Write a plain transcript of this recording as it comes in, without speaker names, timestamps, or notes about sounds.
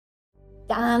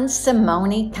Don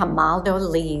Simone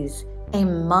Camaldolese, a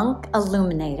monk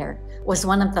illuminator, was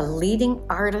one of the leading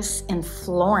artists in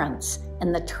Florence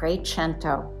in the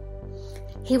Trecento.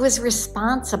 He was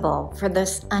responsible for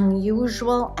this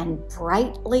unusual and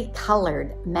brightly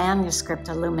colored manuscript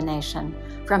illumination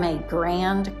from a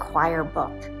grand choir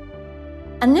book.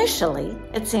 Initially,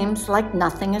 it seems like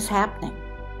nothing is happening.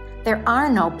 There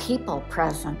are no people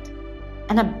present,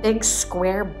 and a big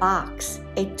square box,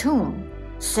 a tomb,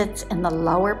 sits in the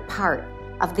lower part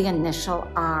of the initial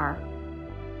R.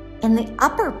 In the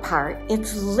upper part,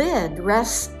 its lid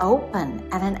rests open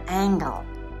at an angle.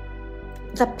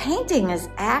 The painting is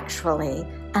actually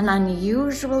an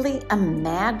unusually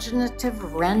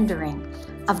imaginative rendering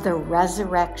of the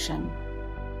resurrection.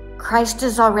 Christ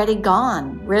is already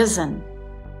gone, risen.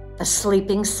 The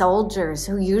sleeping soldiers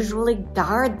who usually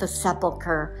guard the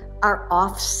sepulchre are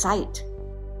off sight,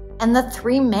 and the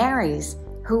three Marys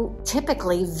who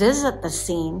typically visit the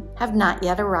scene have not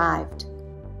yet arrived.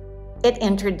 It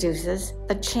introduces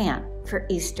the chant for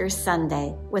Easter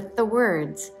Sunday with the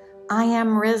words, "I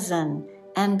am risen,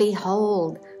 and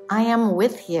behold, I am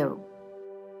with you."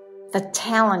 The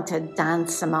talented Don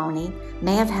Simone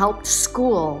may have helped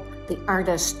school the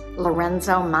artist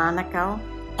Lorenzo Monaco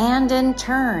and in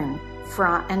turn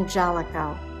Fra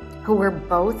Angelico, who were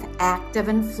both active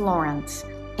in Florence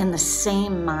in the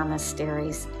same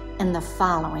monasteries in the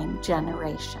following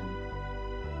generation.